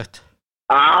klúðurlegt.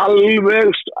 Alveg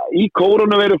í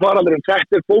kórónuveiru faraldurinn,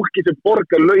 þetta er fólki sem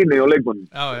borgar launi á leikmönnum.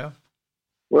 Já.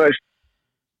 Þú veist.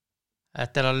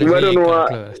 Þetta er alveg hrikalega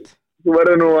klúðurlegt. Þú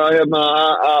verður nú að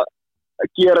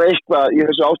gera eitthvað í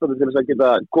þessu ástandi til þess að geta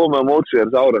komið á móti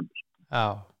þessu árandur. Já.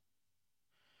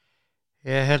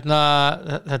 Þetta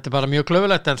er bara mjög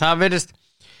klúðurlegt, en það verðist,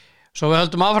 svo við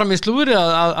höldum áfram í slúðri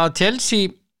að Chelsea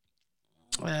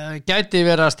gæti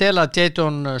verið að stela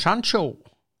Jadon Sancho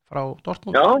frá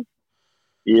Dortmund. Já,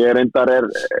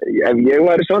 ef ég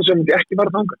væri Sancho myndi ekki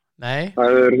bara þangað. Nei. Það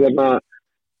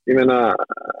ég meina,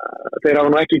 þeir hafa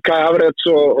nú ekki Kai Havertz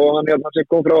og hann sem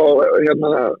kom frá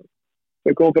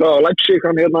Leipzig,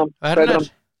 Werner.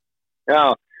 Já,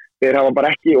 þeir hafa bara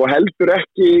ekki, og heldur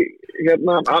ekki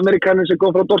Amerikanin sem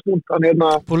kom frá Dortmund,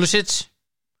 Pulisic.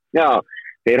 Já,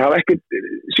 þeir hafa ekki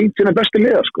sýnt sína bestu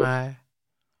liða, sko. Nei.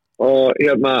 Og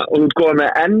þú ert góða með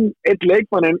enn einn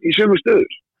leikmannin í sömu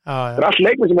stöður. Já. Það er allt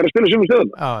leikmann sem er að spila í sömu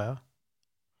stöðum. Já.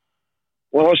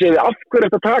 Og þá séum við af hverju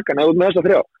þetta taka hann, ef þú ert með þessa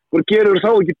þrjá. Hvor gerur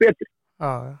þá ekki betri?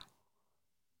 Já.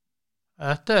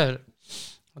 Þetta er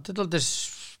alltaf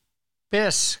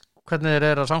spes hvernig þeir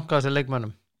eru að sanga þessi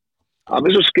leikmannum. Það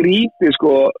er svo skrítið,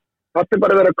 sko. Það er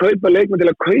bara verið að kaupa leikmann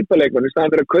til að kaupa leikmann í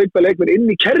staðan fyrir að kaupa leikmann inn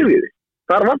í kerfið.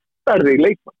 Þar vantar þig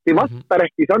leikmann. Þið vantar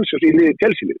ekki Sancho í liði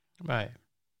Chelsea-liði. Nei.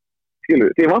 Skilu,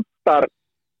 þið vantar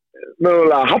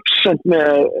mögulega Hafsend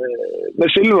með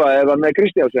Silva eða með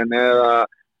Kristjánsson eða,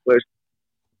 þú veist,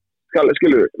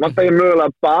 skilu, vantar ég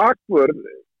mögulega bakvörð,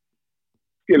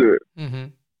 skilu.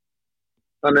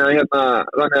 Þannig að,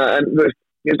 en þú veist,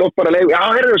 ég stótt bara að leiða, já,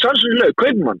 það eru Sancho í laug,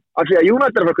 kaupum hann, af því að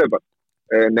United er að fara að kaupa.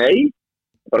 Nei,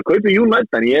 bara kaupa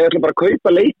United, en ég ætla bara að kaupa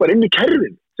leikvar inn í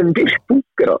kerfin sem vilt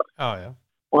búkir á það. Já.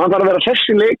 Og hann þarf að vera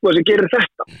þessi leikvar sem gerir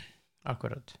þetta.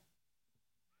 Akkurat.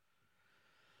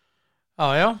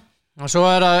 Já. Og svo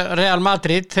er að Real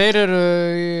Madrid, þeir eru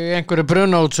í einhverju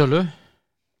brunautsölu.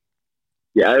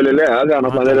 Já, eðlilega,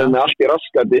 þannig að þeir eru með allt í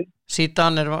raskati.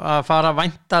 Zidane er að fara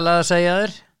væntalega að segja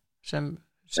þér sem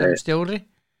stjóri.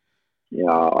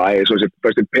 Já, svo sem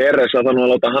besti Peres að það nú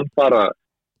að láta hann fara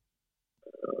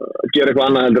gera eitthvað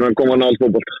annað heldur en að koma nált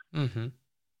fótbolta.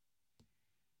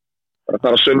 Bara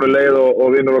fara sömu leið og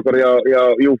vinnur okkar hjá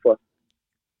Júfa.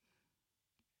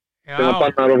 Sem að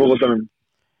bannaður á fótboltanum.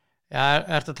 Já,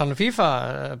 ertu að tala um FIFA?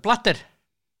 Blatter?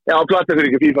 Já, Blatter fyrir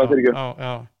ekki, FIFA fyrir ekki.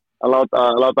 Já. Að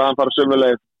láta hann fara sömu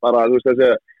leið. Bara, þú veist þessi,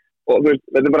 og þú veist,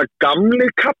 þetta bara gamli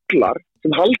kallar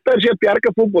sem halda sér að bjarga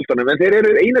fótboltanum, en þeir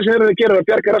eru eina sem þeir eru að gera að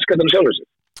bjarga raskatunum sjálfur sig.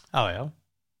 Já.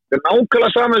 Þeir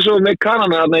nákvæmlega saman eins og með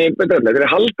Kanana þarna í Breiðholti.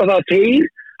 Þeir halda það að þeir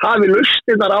hafi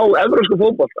lustirnar á evrópsku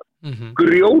fótbolta.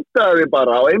 Grjótaði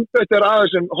bara og einbættir að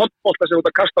þessum hotbolta sem út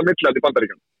að kasta millat í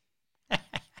Bandaríkjunum.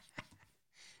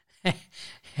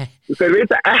 Þeir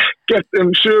vita ekkert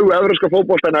sögu evrópska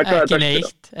fótboltana.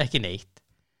 Ekki neitt.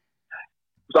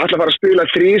 Það ætla að fara að spila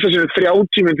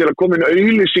 30 til að koma inn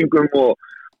auglýsingum og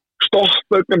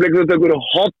stoppa augnablik þetta einhverju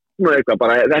hotn og eitthvað.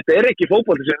 Bara, þetta er ekki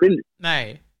fótbolti sem vilja. Nei.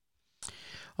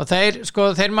 Og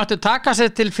þeir máttu taka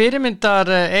sér til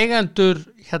fyrirmyndar eigendur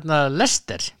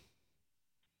Leicester.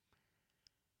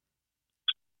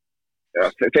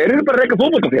 Já, þeir eru bara að reka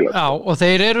fótboltafélag. Já, og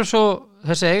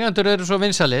þessi eigendur eru svo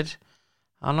vinsalir.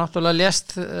 Hann náttúrulega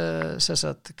lést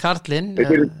Karlinn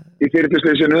í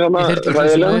fyrirtækslýsinu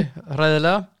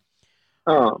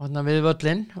hræðilega við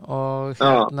völlin og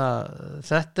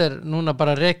þetta er núna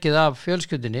bara rekið af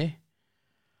fjölskyldunni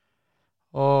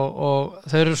og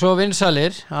þau eru svo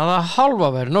vinsalir að það hálfa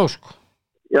verið nóg sko.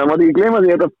 Já, maður ekki gleyma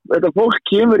því að þetta fólk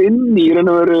kemur inn í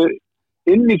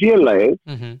félagið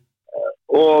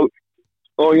og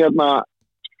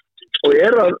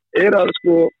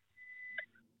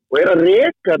er að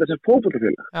reka þetta sem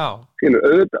fótboltafélag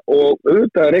og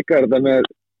auðvitað að reka þetta með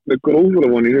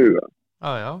gróðurvon í huga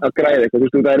að græða eitthvað, þú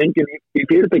veist, það er enginn í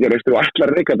fyrirtækjarekstur og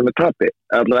ætlar að reka þetta með tapi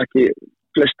allavega ekki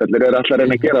flestallir er allar að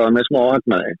reyna að gera það með smá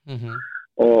hagnaði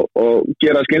og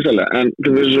gera það skynsamlega, en þú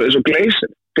veist, eins og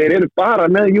Glazers, þeir eru bara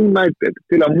með United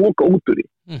til að móka út úr því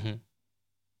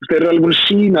þeir eru alveg búin að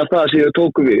sína það sem þau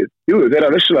tóku við, þeir eru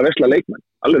að vissulega vesla leikmenn,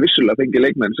 alveg vissulega fengi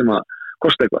leikmenn sem að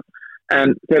kosta eitthvað,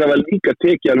 en þeir hafa líka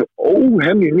tekið alveg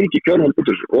óhemjum mikið fjármál út úr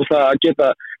þessu og það að geta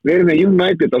verið með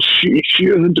United á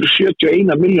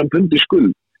 771 milljón pund í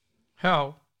skuld. Já.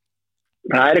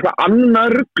 Það er eitthvað annað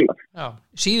ruglað. Já,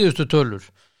 síðustu tölur.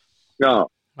 Já.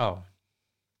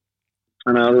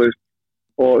 Þannig að þú veist,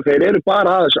 og þeir eru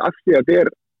bara að þessu af því að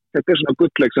þetta er svona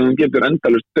gullleik sem þú getur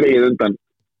endalaust dreigið undan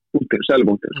útinn,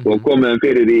 selubúntinn, og komið þeim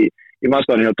fyrir í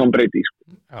maðurstafni hjá Tom Brady.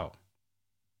 Já.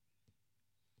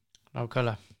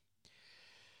 Nákvæmlega.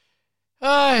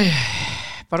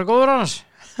 Bara góður annars.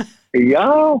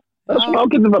 Já, það er svona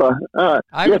ágættum bara.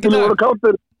 Léttum við voru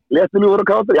kátur.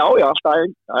 Já, alltaf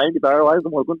æfingi dag og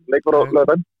æfingi morgun. Leikur á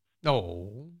lögðan.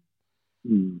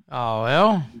 Já,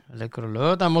 leikur á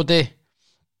lögðan móti.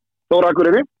 Stóra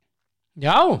Akureyri.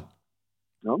 Já.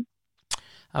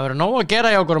 Það verður nóg að gera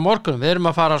hjá okkur á morgun. Við erum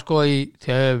að fara í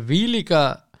þegar við líka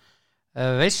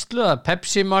veislu, það er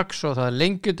Pepsi Max og það er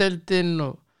lengjudeildin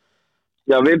og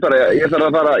Já, ég þarf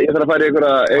að fara í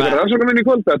einhverja rannsóknarvinnu í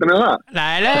kvöld, þetta með það?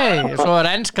 Nei, svo er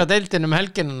enska deildin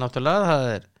helgina náttúrulega, það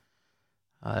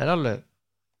er alveg,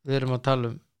 við erum að tala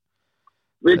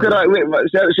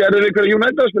Sérðu við hverja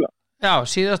United að spila? Já,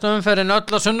 síðasta umferðin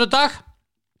öll á sunnudag.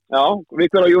 Já, við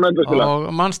hverja United að spila? Og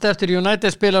Manchester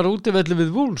United spilar útivelli við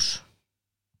Wolves.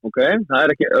 Ok, það er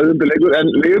ekki auðvunduleikur, en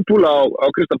Liverpool á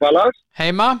Crystal Palace.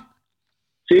 Heima.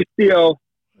 City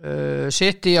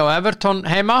á Everton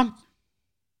heima.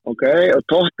 Ok, og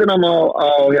Tottenham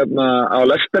á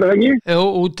Leicester, eða ekki? Jú,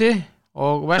 úti,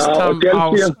 og West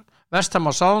Ham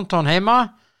á Southampton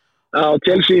heima. Já,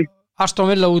 Chelsea. Aston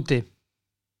Villa úti.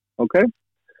 Ok,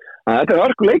 þetta er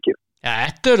harku leikir. Já,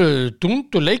 þetta eru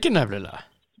dundu leikir nefnilega.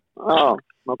 Já,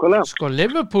 nákvæmlega.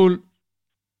 Liverpool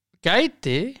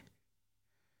gæti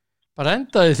bara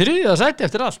endaði 3. sæti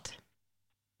eftir allt.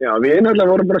 Já, við einhverlega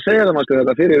vorum bara að segja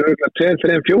þetta fyrir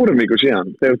 2-3-4 vikur síðan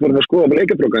þegar við fórum að skoða með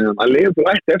leikabrókan að Liverpool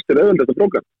ætti eftir auðvitað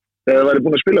brókan þegar það væri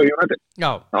búin að spila á United.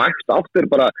 Já. Það áttir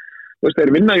bara, þú veist,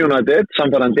 þeir vinna United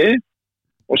samfærandi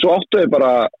og svo áttu þeir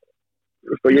bara,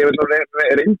 ég vil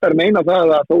reyndar meina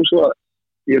það að þó svo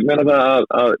ég meina það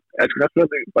að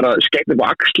bara skeitt upp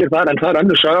á axlir þar, en það er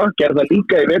önnur saga, gerði það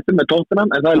líka í vetur með Tottenham,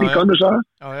 en það er líka önnur saga.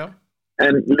 Já.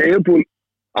 En Liverpool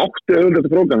átti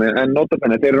auðvitað prógrami, en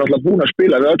notabenni þeir eru alltaf búin að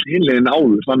spila við öll hinleginn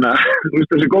áður, þannig að þú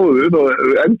veist þessi góðu og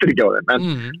endur ekki á þeim, en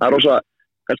það er rosa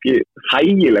kannski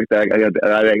þægilegt það er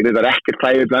ekkert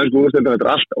þægilegt með ennsku úrstöldum, þetta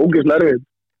er allt ógeðslega erfitt,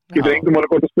 getur engum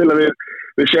ára gott að spila við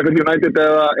Sheffield United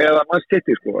eða Man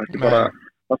City, þetta er bara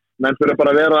menn fyrir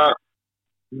bara að vera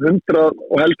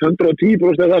 100 og helst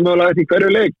 110% eða mögulega eftir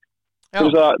hverju leik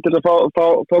til að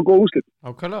fá góð úrslit.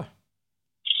 Ákveðlega.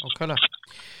 Ókvæðlega.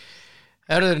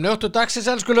 Erður njóttu dagsins,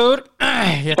 elskulegur.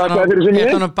 Ég Takk fyrir sinni.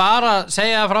 ætla nú bara að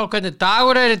segja frá hvernig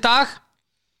dagur í dag.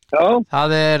 Já,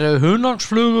 Það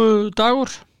hunangsflugu dagur.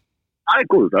 það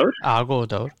góður dagur. Já, góður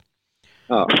dagur.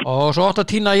 Já, Og svo átt að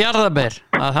tína jarðaber.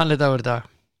 Það er þannig dagur í dag.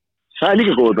 það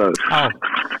líka góður dagur. Já.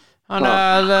 Þannig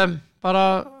að bara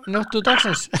njóttu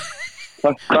dagsins.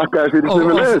 Takk fyrir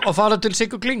sömuleiðis. og fara til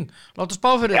Siggu Kling. Láttu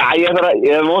spá fyrir Já,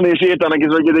 ég voni ég sé þetta ekki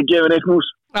svo að geta gefið neitt hús.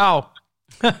 Já.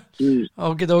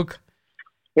 Ókei.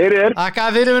 Heyri þér. Takk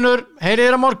fyrir vinur. Heyri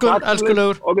þér á morgun,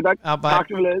 elskulegur. Ok, takk. Já, bye.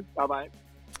 Takk sömuleiðis. Bye.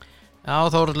 Já,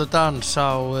 Þórhallur Dans á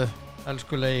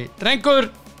elskulegi drengur.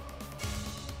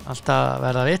 Alltaf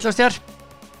verða vitlaust hér.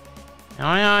 Já.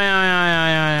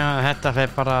 Þetta fer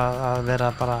bara að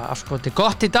vera bara afskoti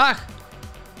gott í dag.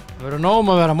 Það verður nóg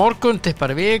að vera morgun,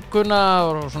 tippar í vikuna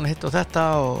og svona hitt og þetta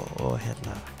og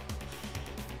hérna.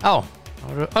 Já, það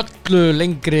verður öllu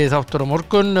lengri þáttur á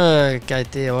morgun,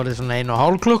 gæti orðið svona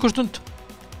 1,5 klukkustund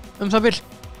það bil.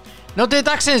 Njótið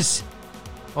dagsins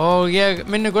og ég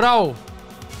minn ykkur á,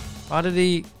 farið í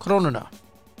Krónuna,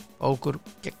 okkur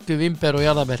geggu vimber og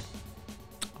jarðaber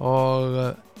og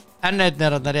enn einn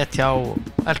þarna rétt hjá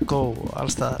Elko og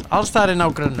allstaðar í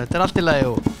nágrunnu, þetta allt í lagi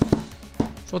og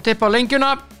svo tippa á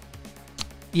lengjuna.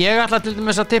 Ég ætla til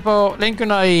dæmis að tippa á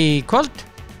lengjuna í kvöld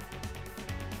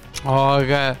og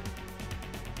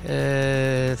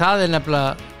það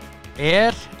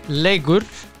nefnilega leikur,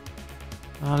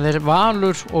 það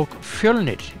Valur og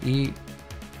Fjölnir í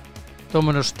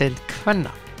Dóminusdeild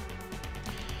kvenna.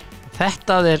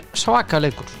 Þetta svaka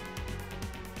leikur.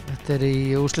 Þetta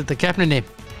í úrslitakeppninni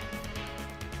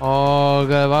og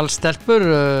Valstelpur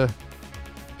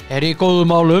í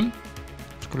góðum málum,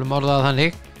 skulum orða það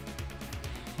þannig.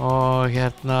 Og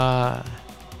hérna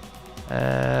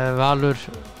Valur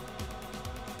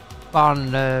vann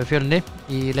Fjölni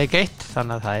í leik 1,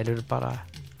 þannig að það eru bara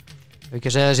ekki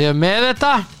að segja sér með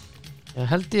þetta. Ég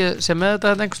held ég sé með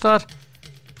þetta einhvers staðar.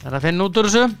 Það að finna út úr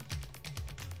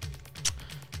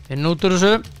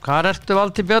þessu. Hvað ertu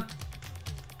Valtý Björn?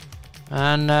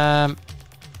 En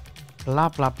bla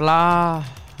bla bla,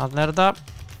 þarna þetta.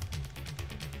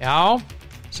 Já,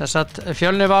 Sessat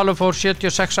Fjölni Valur fór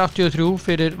 76-83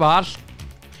 fyrir Val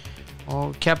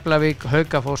og Keflavík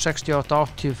Hauka fór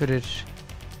 68-80 fyrir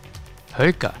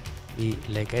Hauka í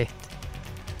leik 1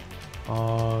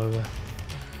 og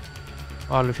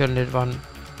Valur Fjölnir vann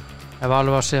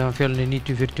Valur var síðan Fjölni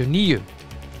 90-49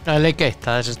 leik 1,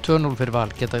 það þess 2-0 fyrir Val,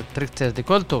 geta tryggt þetta í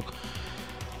kvöld og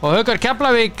Haukar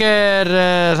Keflavík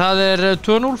það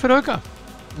 2-0 fyrir Hauka.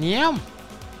 Já,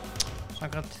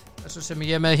 samkvæmt þessu sem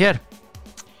ég með hér.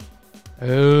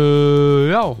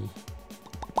 Já,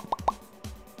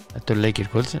 þetta leikir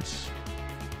kvöldsins.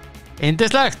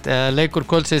 Yndislegt, leikur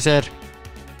kvöldsins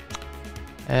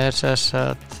sess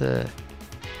að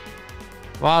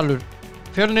Valur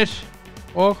Fjölnir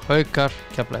og Haukar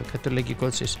Keflavík. Þetta leikir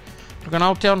kvöldsins klukkan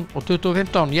 18 og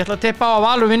 20:15. Ég ætla að tippa á að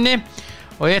Valur vinni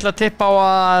og ég ætla að tippa á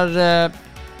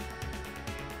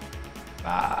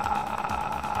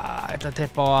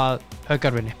að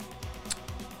Haukar vinni.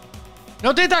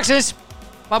 Njótið dagsins.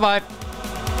 Bye bye.